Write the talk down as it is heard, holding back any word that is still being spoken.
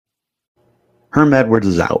Herm Edwards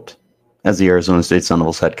is out as the Arizona State Sun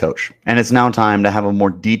Devils head coach, and it's now time to have a more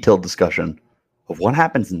detailed discussion of what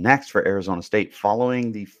happens next for Arizona State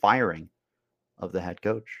following the firing of the head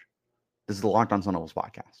coach. This is the Locked On Sun Devils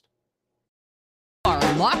podcast.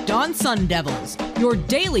 Are Locked On Sun Devils, your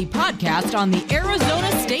daily podcast on the Arizona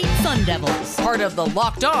State Sun Devils, part of the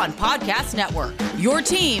Locked On Podcast Network, your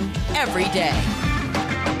team every day.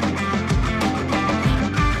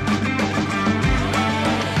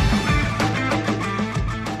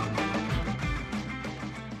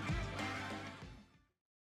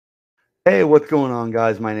 Hey, what's going on,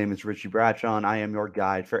 guys? My name is Richie Bradshaw, and I am your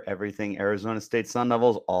guide for everything Arizona State Sun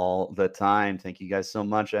Devils all the time. Thank you guys so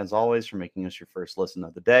much, as always, for making us your first listen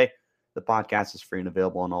of the day. The podcast is free and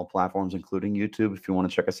available on all platforms, including YouTube, if you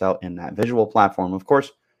want to check us out in that visual platform. Of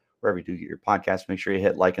course, wherever you do get your podcast, make sure you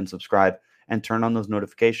hit like and subscribe and turn on those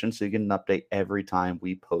notifications so you get an update every time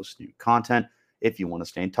we post new content. If you want to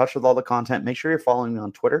stay in touch with all the content, make sure you're following me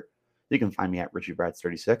on Twitter. You can find me at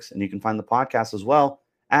RichieBrads36, and you can find the podcast as well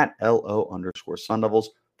at LO_Sun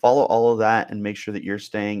Devils. Follow all of that and make sure that you're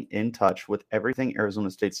staying in touch with everything Arizona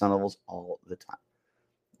State Sun Devils all the time.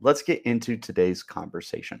 Let's get into today's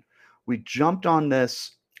conversation. We jumped on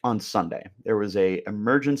this on Sunday. There was an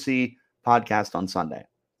emergency podcast on Sunday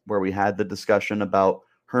where we had the discussion about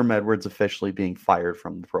Herm Edwards officially being fired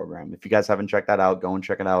from the program. If you guys haven't checked that out, go and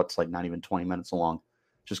check it out. It's like not even 20 minutes long.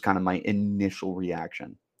 Just kind of my initial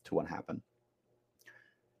reaction to what happened.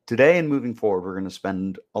 Today and moving forward, we're going to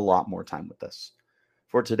spend a lot more time with this.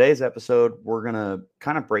 For today's episode, we're going to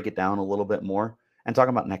kind of break it down a little bit more and talk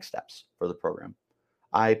about next steps for the program.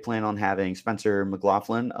 I plan on having Spencer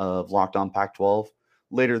McLaughlin of Locked On Pac-12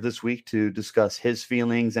 later this week to discuss his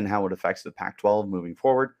feelings and how it affects the Pac-12 moving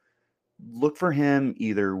forward. Look for him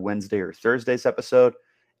either Wednesday or Thursday's episode.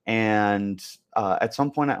 And at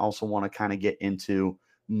some point, I also want to kind of get into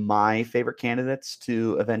my favorite candidates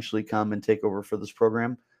to eventually come and take over for this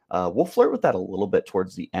program. We'll flirt with that a little bit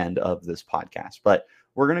towards the end of this podcast, but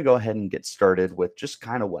we're going to go ahead and get started with just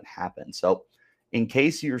kind of what happened. So in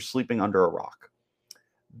case you're sleeping under a rock,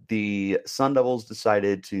 the Sun Devils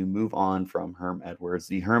decided to move on from Herm Edwards.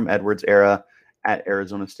 The Herm Edwards era at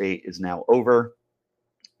Arizona State is now over.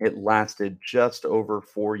 It lasted just over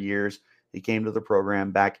 4 years. He came to the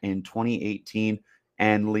program back in 2018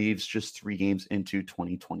 and leaves just 3 games into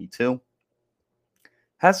 2022.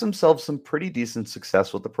 Has himself some pretty decent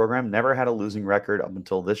success with the program. Never had a losing record up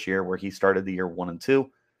until this year, where he started the year 1-2.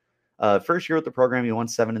 First year with the program, he won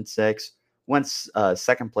 7-6, went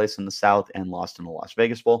second place in the South, and lost in the Las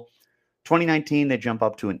Vegas Bowl. 2019, they jump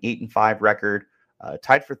up to an 8-5 record,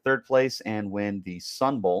 tied for third place, and win the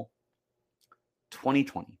Sun Bowl.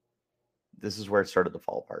 2020, this is where it started to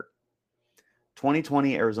fall apart.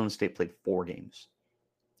 2020, Arizona State played 4 games.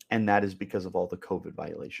 And that is because of all the COVID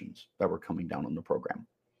violations that were coming down on the program.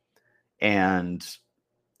 And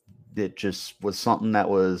it just was something that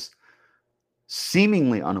was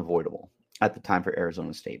seemingly unavoidable at the time for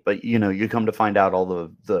Arizona State. But, you know, you come to find out all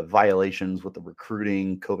the violations with the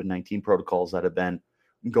recruiting, COVID-19 protocols that have been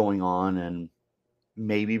going on, and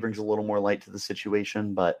maybe brings a little more light to the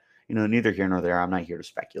situation. But, you know, neither here nor there. I'm not here to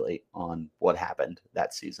speculate on what happened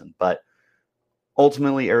that season. But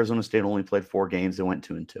ultimately, Arizona State only played 4 games. They went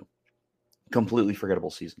 2-2. Completely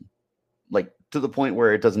forgettable season. Like, to the point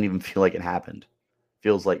where it doesn't even feel like it happened.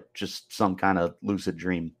 Feels like just some kind of lucid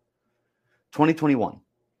dream. 2021.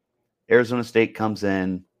 Arizona State comes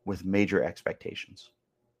in with major expectations.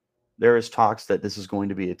 There is talks that this is going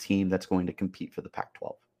to be a team that's going to compete for the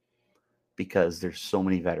Pac-12 because there's so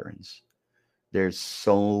many veterans. There's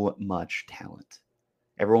so much talent.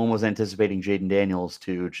 Everyone was anticipating Jaden Daniels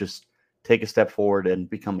to just take a step forward and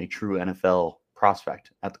become a true NFL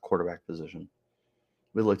prospect at the quarterback position.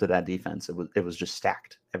 We looked at that defense. It was just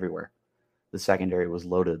stacked everywhere. The secondary was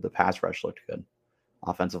loaded. The pass rush looked good.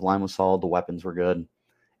 Offensive line was solid. The weapons were good.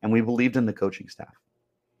 And we believed in the coaching staff.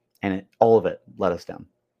 And all of it let us down.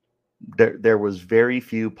 There was very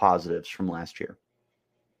few positives from last year.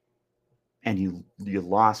 And you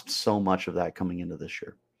lost so much of that coming into this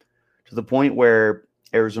year. To the point where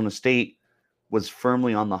Arizona State was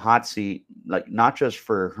firmly on the hot seat, like not just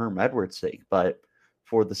for Herm Edwards' sake, but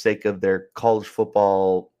for the sake of their college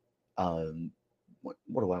football, what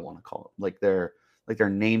do I want to call it? Like their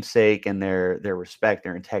namesake and their respect,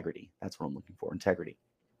 their integrity. That's what I'm looking for, integrity.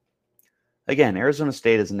 Again, Arizona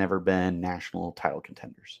State has never been national title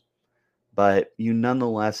contenders, but you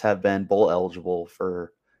nonetheless have been bowl eligible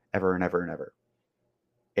for ever and ever and ever.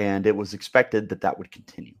 And it was expected that that would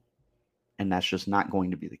continue. And that's just not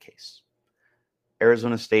going to be the case.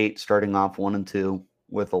 Arizona State starting off 1-2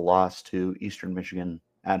 with a loss to Eastern Michigan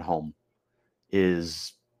at home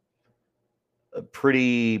is a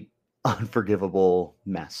pretty unforgivable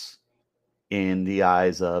mess in the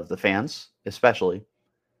eyes of the fans, especially,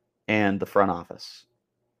 and the front office.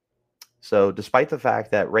 So, despite the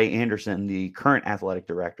fact that Ray Anderson, the current athletic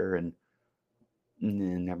director, and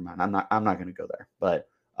never mind, I'm not going to go there, but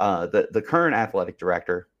the current athletic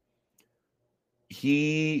director,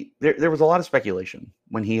 there was a lot of speculation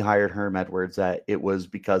when he hired Herm Edwards that it was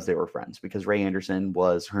because they were friends, because Ray Anderson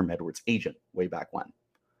was Herm Edwards' agent way back when.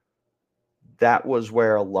 That was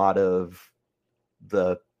where a lot of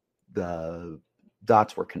the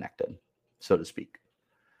dots were connected, so to speak.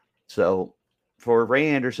 So for Ray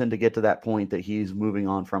Anderson to get to that point that he's moving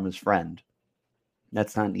on from his friend,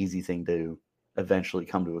 that's not an easy thing to eventually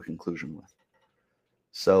come to a conclusion with.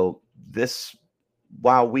 So this,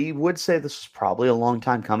 while we would say this was probably a long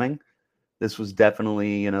time coming, this was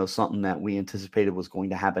definitely, something that we anticipated was going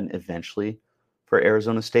to happen eventually for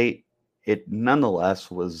Arizona State. It nonetheless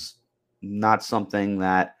was not something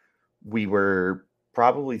that we were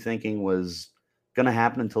probably thinking was going to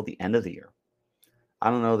happen until the end of the year. I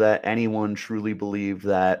don't know that anyone truly believed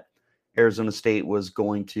that Arizona State was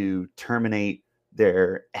going to terminate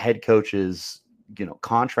their head coach's,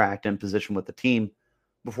 contract and position with the team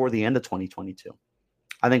before the end of 2022.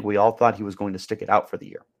 I think we all thought he was going to stick it out for the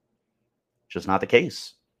year. Just not the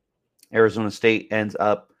case. Arizona State ends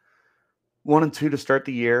up 1-2 to start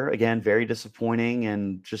the year. Again, very disappointing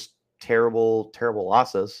and just terrible, terrible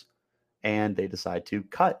losses. And they decide to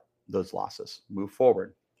cut those losses, move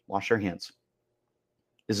forward, wash their hands.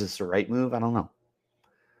 Is this the right move? I don't know.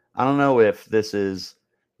 I don't know if this is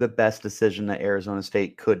the best decision that Arizona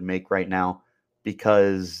State could make right now,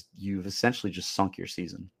 because you've essentially just sunk your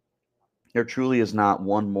season. There truly is not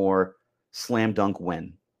one more slam dunk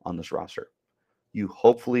win on this roster. You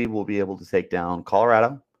hopefully will be able to take down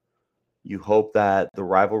Colorado. You hope that the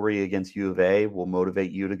rivalry against U of A will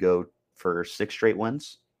motivate you to go for 6 straight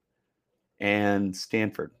wins. And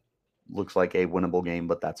Stanford looks like a winnable game,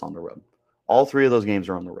 but that's on the road. All 3 of those games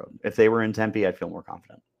are on the road. If they were in Tempe, I'd feel more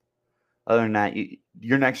confident. Other than that,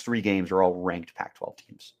 your next 3 games are all ranked Pac-12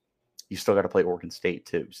 teams. You still got to play Oregon State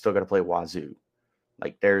too. Still got to play Wazoo.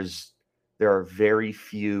 Like there are very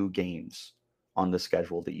few games on the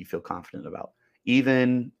schedule that you feel confident about,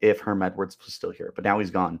 even if Herm Edwards was still here. But now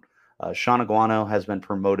he's gone. Sean Aguano has been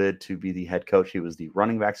promoted to be the head coach. He was the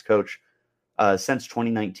running backs coach since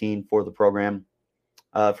 2019 for the program.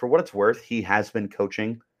 For what it's worth, he has been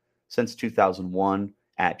coaching since 2001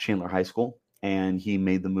 at Chandler High School, and he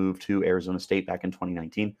made the move to Arizona State back in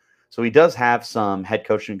 2019. So he does have some head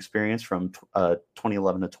coaching experience from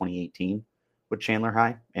 2011 to 2018 with Chandler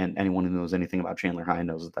High. And anyone who knows anything about Chandler High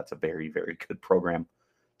knows that that's a very, very good program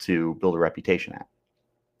to build a reputation at.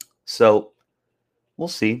 So we'll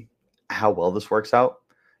see how well this works out.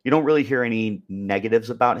 You don't really hear any negatives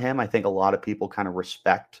about him. I think a lot of people kind of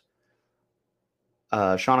respect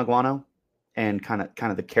Sean Aguano and kind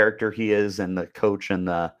of the character he is and the coach and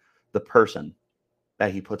the person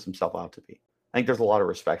that he puts himself out to be. I think there's a lot of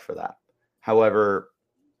respect for that. However,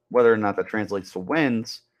 whether or not that translates to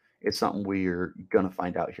wins, it's something we're going to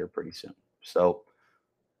find out here pretty soon. So,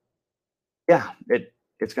 yeah,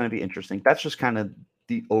 it's going to be interesting. That's just kind of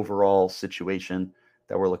the overall situation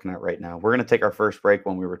that we're looking at right now. We're going to take our first break.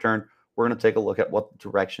 When we return, we're going to take a look at what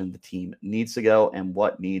direction the team needs to go and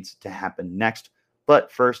what needs to happen next. But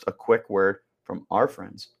first, a quick word from our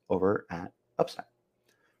friends over at Upside.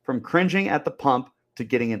 From cringing at the pump to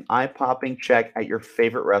getting an eye-popping check at your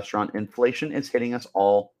favorite restaurant, inflation is hitting us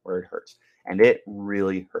all where it hurts. And it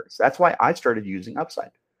really hurts. That's why I started using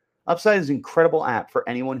Upside. Upside is an incredible app for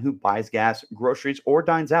anyone who buys gas, groceries, or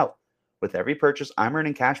dines out. With every purchase, I'm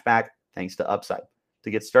earning cash back thanks to Upside. To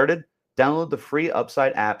get started, download the free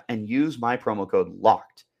Upside app and use my promo code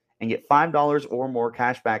LOCKED and get $5 or more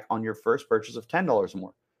cash back on your first purchase of $10 or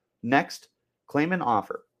more. Next, claim an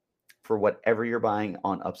offer for whatever you're buying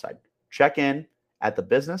on Upside. Check in at the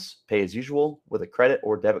business, pay as usual with a credit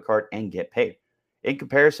or debit card, and get paid. In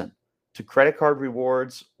comparison to credit card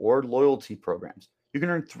rewards or loyalty programs, you can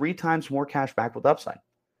earn 3 times more cash back with Upside.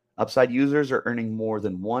 Upside users are earning more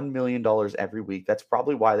than $1 million every week. That's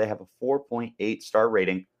probably why they have a 4.8 star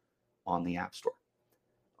rating on the App Store.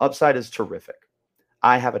 Upside is terrific.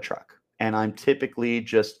 I have a truck, and I'm typically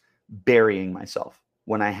just burying myself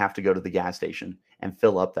when I have to go to the gas station and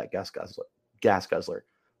fill up that gas guzzler.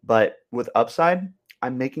 But with Upside,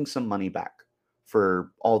 I'm making some money back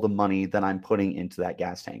for all the money that I'm putting into that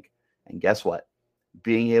gas tank. And guess what?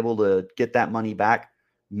 Being able to get that money back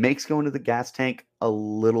makes going to the gas tank a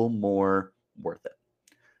little more worth it.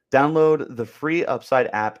 Download the free Upside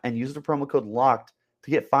app and use the promo code LOCKED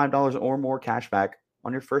to get $5 or more cash back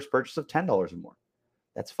on your first purchase of $10 or more.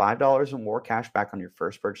 That's $5 or more cash back on your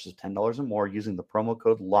first purchase of $10 or more using the promo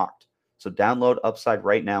code LOCKED. So download Upside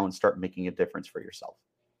right now and start making a difference for yourself.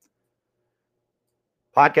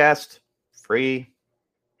 Podcast, free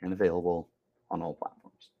and available on all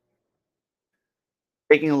platforms.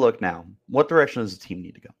 Taking a look now, what direction does the team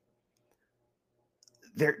need to go?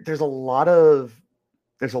 There's a lot of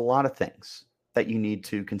things that you need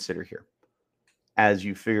to consider here as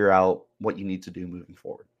you figure out what you need to do moving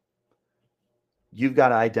forward. You've got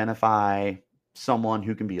to identify someone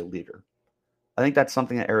who can be a leader. I think that's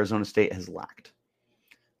something that Arizona State has lacked.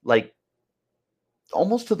 Like,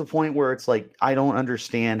 almost to the point where it's like, I don't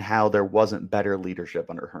understand how there wasn't better leadership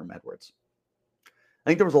under Herm Edwards. I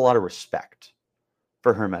think there was a lot of respect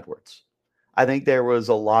for Herm Edwards. I think there was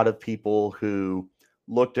a lot of people who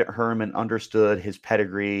looked at Herm and understood his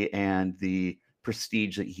pedigree and the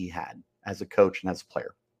prestige that he had as a coach and as a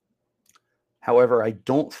player. However, I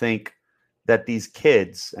don't think that these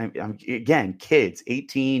kids, again, kids,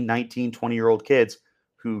 18, 19, 20-year-old kids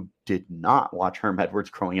who did not watch Herm Edwards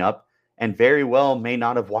growing up and very well may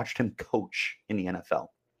not have watched him coach in the NFL.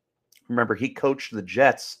 Remember, he coached the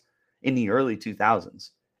Jets in the early 2000s,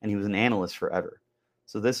 and he was an analyst forever.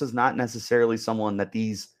 So this is not necessarily someone that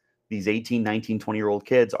these 18, 19, 20-year-old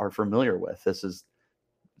kids are familiar with. This is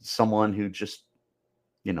someone who just,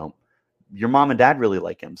 your mom and dad really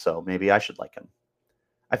like him, so maybe I should like him.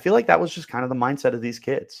 I feel like that was just kind of the mindset of these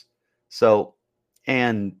kids. So,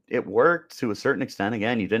 and it worked to a certain extent.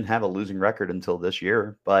 Again, you didn't have a losing record until this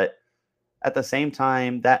year, but at the same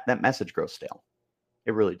time, that message grows stale.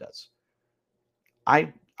 It really does.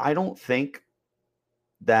 I don't think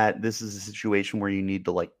that this is a situation where you need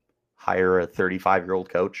to hire a 35-year-old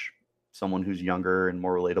coach, someone who's younger and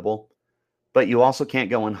more relatable. But you also can't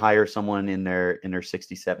go and hire someone in their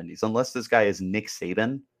 60s, 70s. Unless this guy is Nick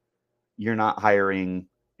Saban, you're not hiring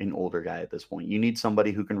an older guy at this point. You need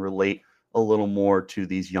somebody who can relate a little more to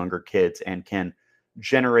these younger kids and can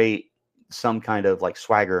generate some kind of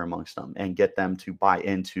swagger amongst them and get them to buy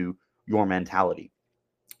into your mentality.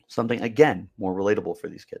 Something, again, more relatable for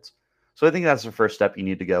these kids. So I think that's the first step you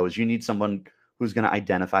need to go, is you need someone who's going to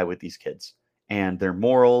identify with these kids and their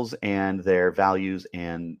morals and their values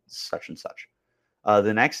and such and such.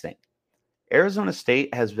 The next thing, Arizona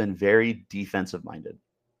State has been very defensive minded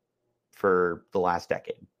for the last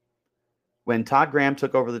decade. When Todd Graham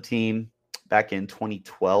took over the team back in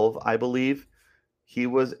 2012, I believe, he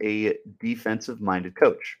was a defensive-minded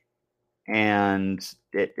coach. And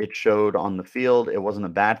it showed on the field. It wasn't a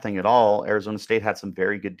bad thing at all. Arizona State had some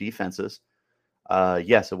very good defenses.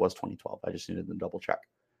 Yes, it was 2012. I just needed to double check.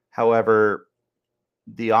 However,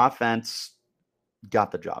 the offense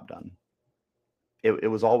got the job done. It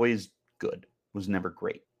was always good. It was never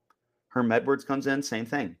great. Herm Edwards comes in, same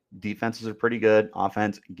thing. Defenses are pretty good.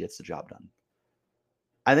 Offense gets the job done.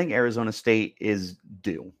 I think Arizona State is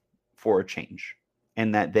due for a change,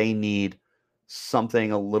 and that they need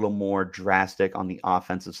something a little more drastic on the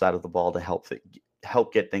offensive side of the ball to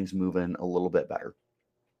help get things moving a little bit better.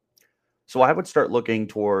 So I would start looking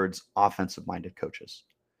towards offensive-minded coaches,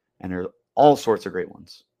 and there are all sorts of great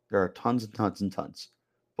ones. There are tons and tons and tons,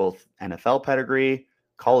 both NFL pedigree,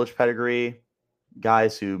 college pedigree,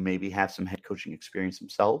 guys who maybe have some head coaching experience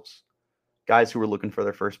themselves, guys who are looking for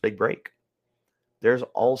their first big break. There's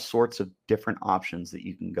all sorts of different options that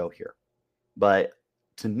you can go here. But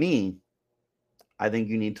to me, I think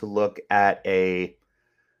you need to look at a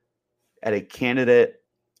candidate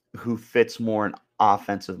who fits more an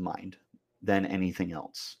offensive mind than anything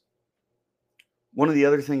else. One of the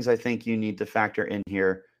other things I think you need to factor in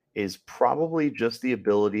here is probably just the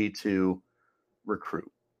ability to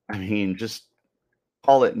recruit. I mean, just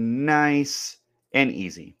call it nice and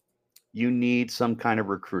easy. You need some kind of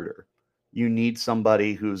recruiter. You need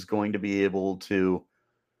somebody who's going to be able to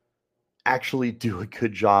actually do a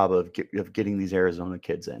good job of getting these Arizona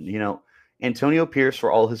kids in. Antonio Pierce,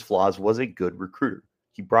 for all his flaws, was a good recruiter.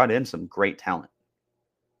 He brought in some great talent.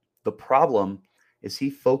 The problem is he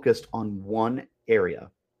focused on one area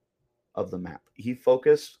of the map. He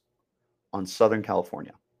focused on Southern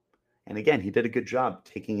California. And again, he did a good job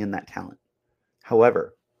taking in that talent.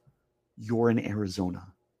 However, you're in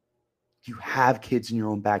Arizona. You have kids in your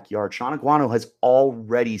own backyard. Sean Aguano has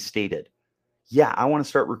already stated, yeah, I want to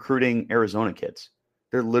start recruiting Arizona kids.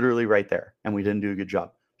 They're literally right there, and we didn't do a good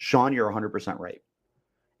job. Sean, you're 100% right.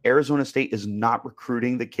 Arizona State is not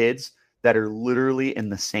recruiting the kids that are literally in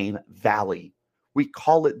the same valley. We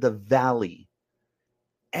call it the valley.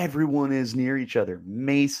 Everyone is near each other.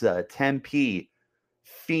 Mesa, Tempe,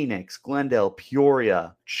 Phoenix, Glendale,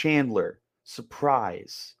 Peoria, Chandler,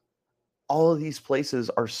 Surprise. All of these places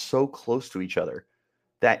are so close to each other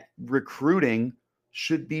that recruiting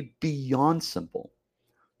should be beyond simple.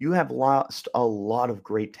 You have lost a lot of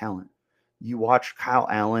great talent. You watch Kyle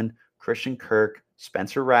Allen, Christian Kirk,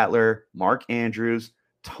 Spencer Rattler, Mark Andrews,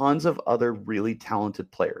 tons of other really talented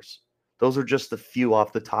players. Those are just a few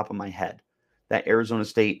off the top of my head that Arizona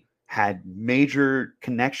State had major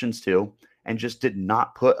connections to and just did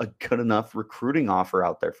not put a good enough recruiting offer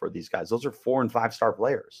out there for these guys. Those are 4 and 5-star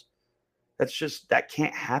players. That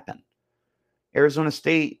can't happen. Arizona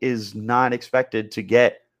State is not expected to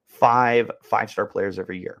get 5-star players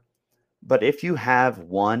every year. But if you have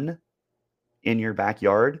one in your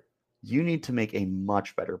backyard, you need to make a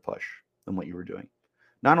much better push than what you were doing.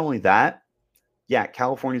 Not only that, yeah,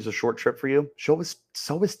 California's a short trip for you. So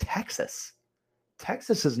is Texas.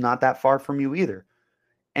 Texas is not that far from you either.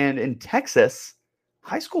 And in Texas,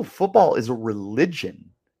 high school football is a religion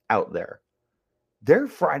out there. Their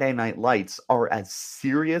Friday night lights are as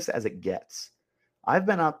serious as it gets. I've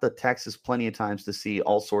been out to Texas plenty of times to see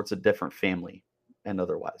all sorts of different family and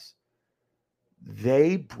otherwise.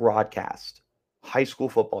 They broadcast high school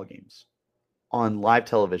football games on live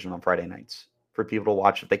television on Friday nights for people to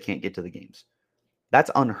watch if they can't get to the games.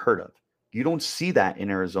 That's unheard of. You don't see that in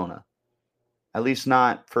Arizona, at least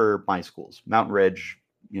not for my schools. Mountain Ridge,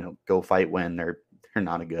 go fight when they're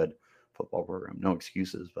not a good football program. No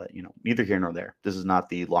excuses, but neither here nor there. This is not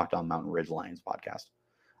the Locked On Mountain Ridge Lions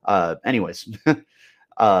podcast. Anyways,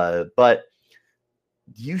 but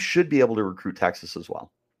you should be able to recruit Texas as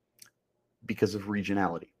well because of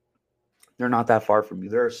regionality. They're not that far from you.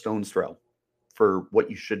 They're a stone's throw for what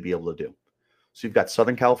you should be able to do. So you've got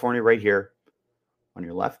Southern California right here on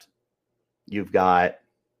your left. You've got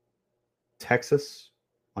Texas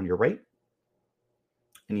on your right.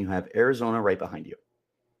 And you have Arizona right behind you.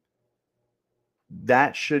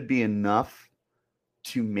 That should be enough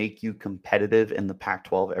to make you competitive in the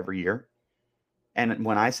Pac-12 every year. And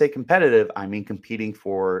when I say competitive, I mean competing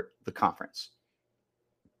for the conference.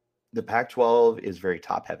 The Pac-12 is very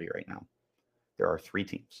top-heavy right now. There are 3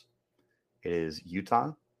 teams. It is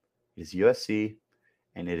Utah, it is USC,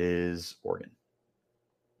 and it is Oregon.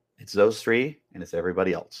 It's those 3, and it's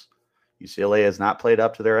everybody else. UCLA has not played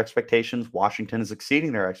up to their expectations. Washington is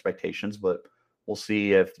exceeding their expectations, but we'll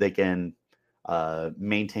see if they can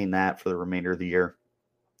maintain that for the remainder of the year.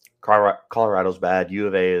 Colorado's bad. U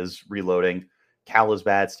of A is reloading. Cal is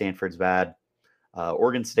bad. Stanford's bad.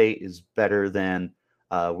 Oregon State is better than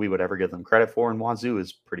we would ever give them credit for, and Wazoo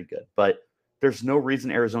is pretty good. But there's no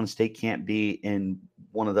reason Arizona State can't be in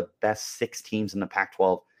one of the best 6 teams in the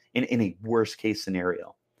Pac-12 in a worst-case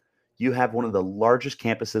scenario. You have one of the largest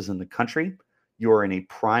campuses in the country. You are in a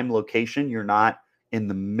prime location. You're not in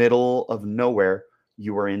the middle of nowhere.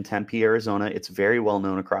 You are in Tempe, Arizona. It's very well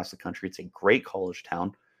known across the country. It's a great college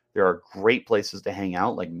town. There are great places to hang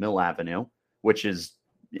out, like Mill Avenue, which is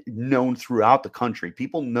known throughout the country.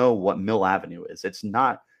 People know what Mill Avenue is. It's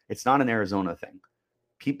not an Arizona thing.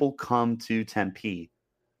 People come to Tempe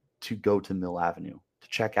to go to Mill Avenue, to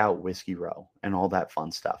check out Whiskey Row and all that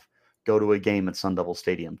fun stuff. Go to a game at Sun Devil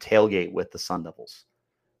Stadium, tailgate with the Sun Devils.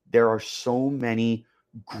 There are so many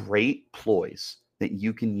great ploys that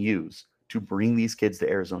you can use to bring these kids to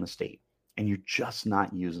Arizona State, and you're just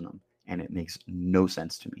not using them, and it makes no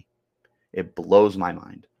sense to me. It blows my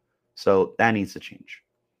mind. So that needs to change.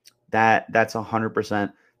 That's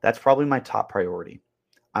 100%. That's probably my top priority.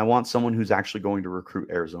 I want someone who's actually going to recruit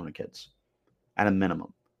Arizona kids at a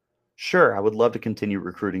minimum. Sure, I would love to continue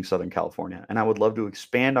recruiting Southern California, and I would love to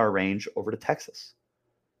expand our range over to Texas.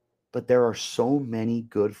 But there are so many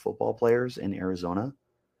good football players in Arizona,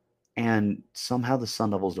 and somehow the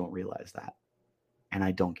Sun Devils don't realize that. And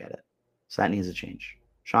I don't get it. So that needs to change.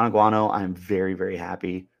 Sean Aguano, I'm very, very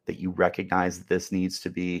happy that you recognize that this needs to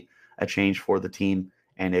be a change for the team,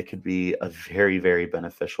 and it could be a very, very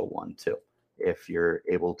beneficial one too, if you're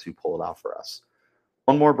able to pull it out for us.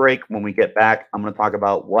 One more break. When we get back, I'm going to talk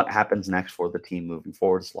about what happens next for the team moving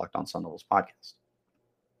forward. It's Locked On Sun Devils podcast.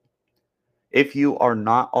 If you are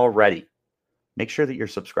not already, make sure that you're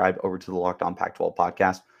subscribed over to the Locked On Pac-12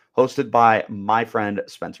 podcast, hosted by my friend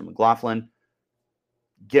Spencer McLaughlin.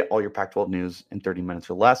 Get all your Pac-12 news in 30 minutes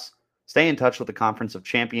or less. Stay in touch with the Conference of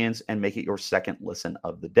Champions and make it your second listen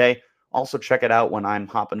of the day. Also, check it out when I'm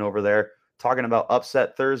hopping over there talking about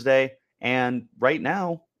Upset Thursday. And right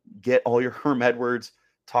now, get all your Herm Edwards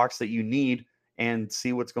talks that you need and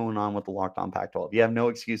see what's going on with the Locked On Pac-12. You have no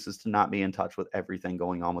excuses to not be in touch with everything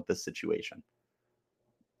going on with this situation.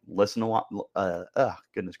 Listen to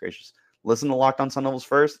goodness gracious. Listen to Locked On Sun Devils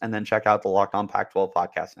first, and then check out the Locked On Pac-12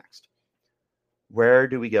 podcast next. Where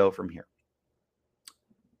do we go from here?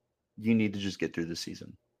 You need to just get through the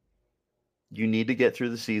season. You need to get through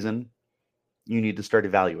the season. You need to start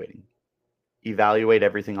evaluating. evaluate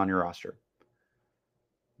everything on your roster.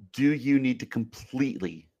 Do you need to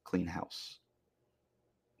completely clean house?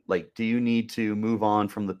 Like, do you need to move on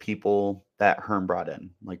from the people that Herm brought in,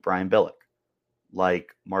 like Brian Billick,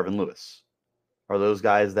 like Marvin Lewis? Are those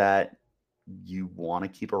guys that you want to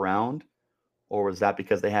keep around? Or was that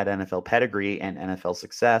because they had NFL pedigree and NFL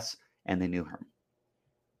success and they knew Herm?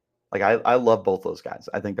 Like, I love both those guys.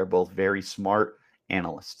 I think they're both very smart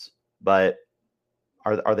analysts. But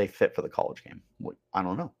are they fit for the college game? I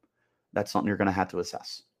don't know. That's something you're going to have to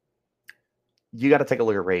assess. You got to take a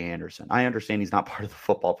look at Ray Anderson. I understand he's not part of the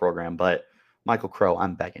football program, but Michael Crow,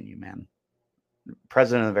 I'm begging you, man.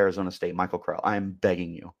 President of Arizona State, Michael Crow, I'm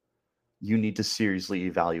begging you. You need to seriously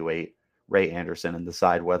evaluate Ray Anderson and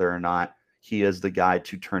decide whether or not he is the guy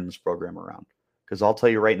to turn this program around. Because I'll tell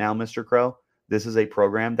you right now, Mr. Crow, this is a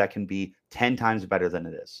program that can be 10 times better than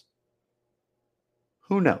it is.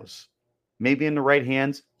 Who knows? Maybe in the right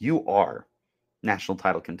hands, you are national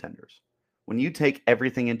title contenders. When you take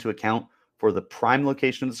everything into account for the prime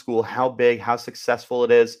location of the school, how big, how successful it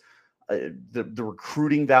is, the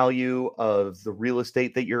recruiting value of the real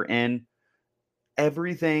estate that you're in,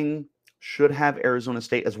 everything should have Arizona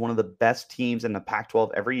State as one of the best teams in the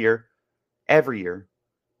Pac-12 every year,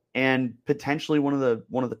 and potentially one of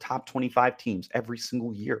the top 25 teams every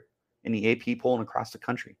single year in the AP poll and across the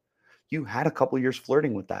country. You had a couple years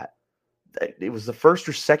flirting with that. It was the first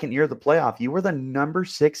or second year of the playoff. You were the number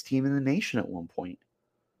 6 team in the nation at one point.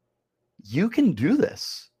 You can do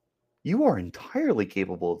this. You are entirely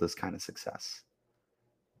capable of this kind of success.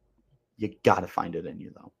 You got to find it in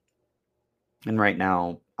you, though. And right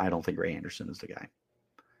now, I don't think Ray Anderson is the guy.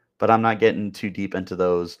 But I'm not getting too deep into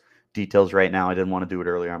those details right now. I didn't want to do it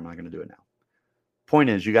earlier. I'm not going to do it now. Point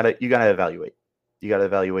is, you got to evaluate. You got to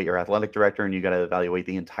evaluate your athletic director, and you got to evaluate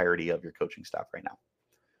the entirety of your coaching staff right now.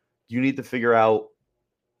 You need to figure out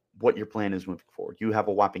what your plan is moving forward. You have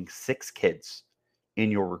a whopping 6 kids in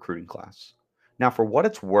your recruiting class. Now, for what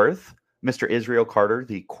it's worth, Mr. Israel Carter,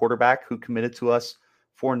 the quarterback who committed to us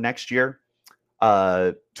for next year,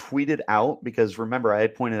 tweeted out, because remember, I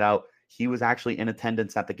had pointed out he was actually in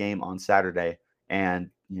attendance at the game on Saturday. And,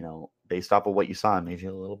 based off of what you saw, it made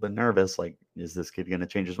you a little bit nervous. Like, is this kid going to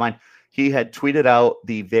change his mind? He had tweeted out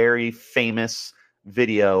the very famous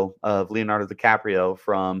video of Leonardo DiCaprio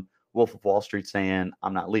from Wolf of Wall Street saying,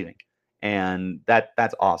 "I'm not leaving." And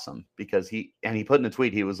that's awesome, because he put in a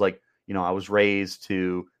tweet, he was like, I was raised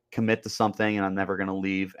to commit to something and I'm never going to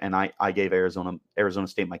leave. And I gave Arizona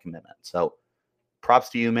State my commitment. So props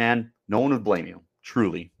to you, man. No one would blame you.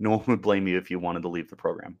 Truly. No one would blame you if you wanted to leave the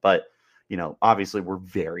program. But, obviously we're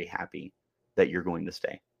very happy that you're going to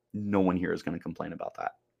stay. No one here is going to complain about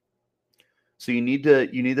that. So you need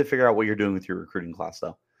to figure out what you're doing with your recruiting class,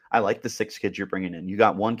 though. I like the 6 kids you're bringing in. You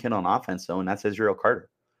got 1 kid on offense, though, and that's Israel Carter.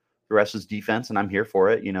 The rest is defense, and I'm here for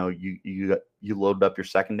it. You loaded up your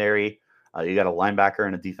secondary. You got a linebacker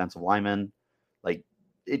and a defensive lineman. Like,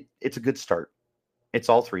 it's a good start. It's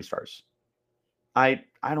all 3 stars. I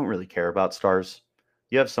don't really care about stars.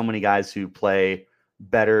 You have so many guys who play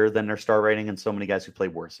better than their star rating and so many guys who play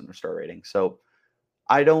worse than their star rating. So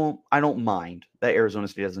I don't mind that Arizona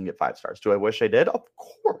State doesn't get 5 stars. Do I wish I did? Of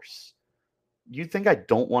course. You think I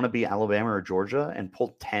don't want to be Alabama or Georgia and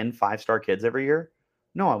pull 10 5-star kids every year?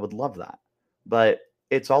 No, I would love that. But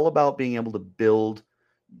it's all about being able to build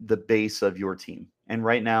the base of your team. And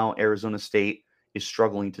right now, Arizona State is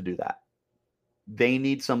struggling to do that. They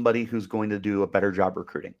need somebody who's going to do a better job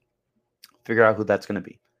recruiting. Figure out who that's going to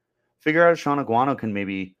be. Figure out if Sean Aguano can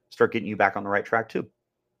maybe start getting you back on the right track too.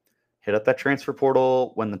 Hit up that transfer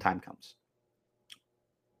portal when the time comes.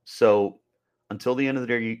 So until the end of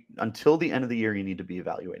the year, you need to be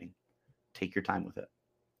evaluating. Take your time with it.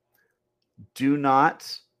 Do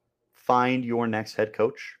not find your next head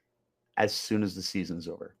coach as soon as the season's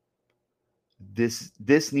over.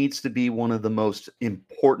 This needs to be one of the most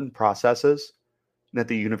important processes that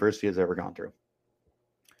the university has ever gone through.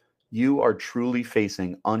 You are truly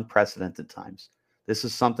facing unprecedented times. This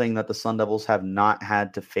is something that the Sun Devils have not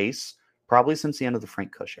had to face probably since the end of the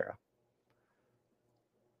Frank Kush era.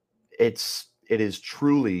 It is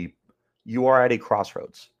truly, you are at a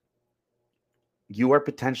crossroads. You are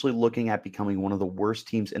potentially looking at becoming one of the worst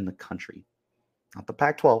teams in the country. Not the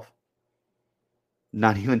Pac-12.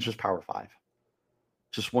 Not even just Power 5.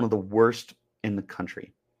 Just one of the worst in the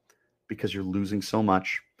country, because you're losing so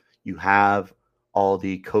much. You have all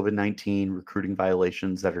the COVID-19 recruiting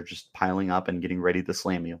violations that are just piling up and getting ready to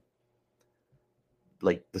slam you.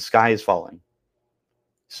 Like, the sky is falling.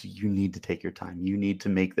 So you need to take your time. You need to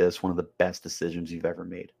make this one of the best decisions you've ever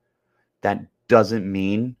made. That doesn't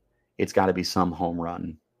mean it's got to be some home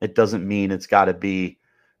run. It doesn't mean it's got to be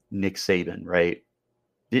Nick Saban, right?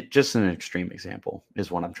 Just an extreme example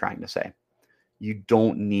is what I'm trying to say. You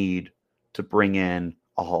don't need to bring in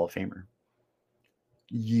a Hall of Famer.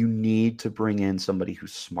 You need to bring in somebody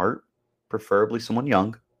who's smart, preferably someone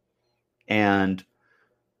young, and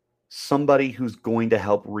somebody who's going to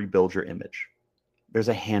help rebuild your image. There's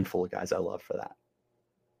a handful of guys I love for that.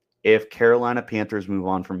 If Carolina Panthers move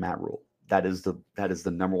on from Matt Rule, that is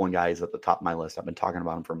the number one guy. He's at the top of my list. I've been talking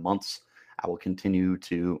about him for months. I will continue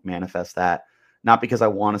to manifest that. Not because I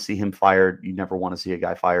want to see him fired. You never want to see a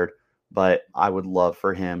guy fired, but I would love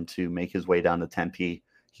for him to make his way down to Tempe.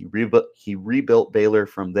 He rebuilt Baylor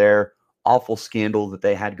from their awful scandal that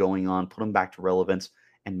they had going on, put them back to relevance,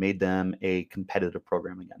 and made them a competitive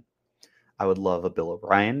program again. I would love a Bill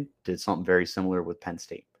O'Brien, did something very similar with Penn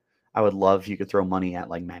State. I would love if you could throw money at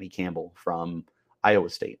like Matty Campbell from Iowa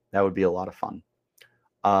State. That would be a lot of fun.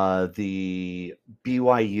 The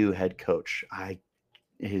BYU head coach,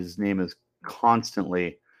 his name is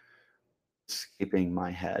constantly escaping my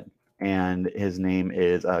head, and his name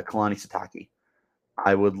is Kalani Sitake.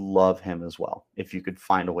 I would love him as well if you could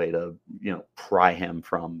find a way to, pry him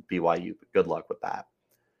from BYU. But good luck with that.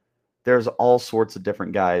 There's all sorts of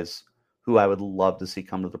different guys who I would love to see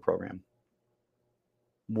come to the program.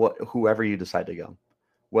 Whoever you decide to go,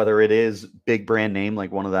 whether it is big brand name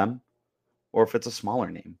like one of them, or if it's a smaller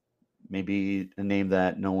name, maybe a name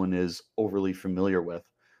that no one is overly familiar with,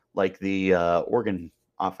 like the Oregon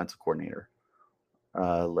offensive coordinator.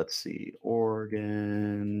 Let's see,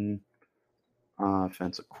 Oregon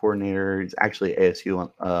offensive coordinator. He's actually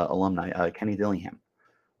ASU alumni, Kenny Dillingham.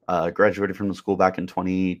 Graduated from the school back in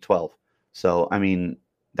 2012. So, I mean,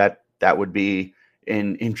 that would be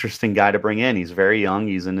an interesting guy to bring in. He's very young.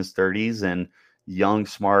 He's in his 30s and young,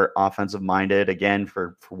 smart, offensive minded. Again,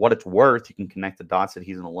 for what it's worth, you can connect the dots that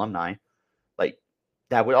he's an alumni. Like,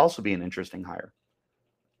 that would also be an interesting hire,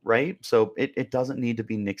 right? So it doesn't need to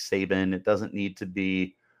be Nick Saban. It doesn't need to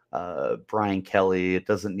be Brian Kelly. It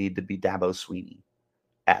doesn't need to be Dabo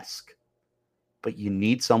Swinney-esque. But you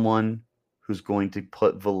need someone who's going to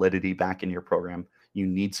put validity back in your program. You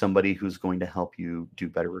need somebody who's going to help you do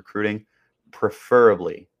better recruiting.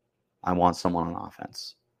 Preferably, I want someone on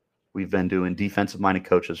offense. We've been doing defensive-minded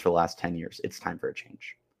coaches for the last 10 years. It's time for a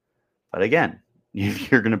change. But again,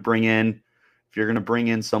 if you're going to bring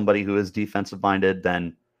in somebody who is defensive-minded,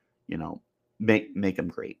 then, make them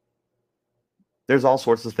great. There's all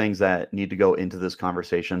sorts of things that need to go into this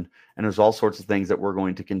conversation, and there's all sorts of things that we're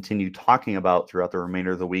going to continue talking about throughout the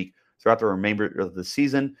remainder of the week, throughout the remainder of the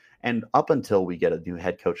season, and up until we get a new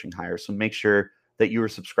head coaching hire. So make sure that you are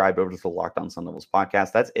subscribed over to the Locked On Sun Devils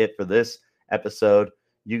podcast. That's it for this episode.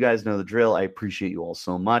 You guys know the drill. I appreciate you all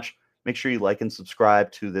so much. Make sure you like and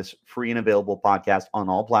subscribe to this free and available podcast on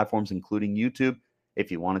all platforms, including YouTube.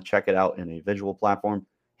 If you want to check it out in a visual platform,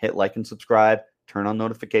 hit like and subscribe, turn on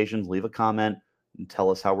notifications, leave a comment, and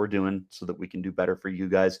tell us how we're doing so that we can do better for you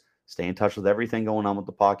guys. Stay in touch with everything going on with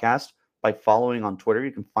the podcast by following on Twitter.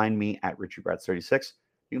 You can find me at RichieBrats36.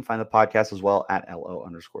 You can find the podcast as well at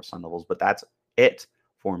LO_Sun Devils. But that's it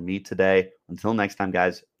for me today. Until next time,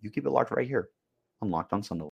 guys, you keep it locked right here on Locked On Sun Devils.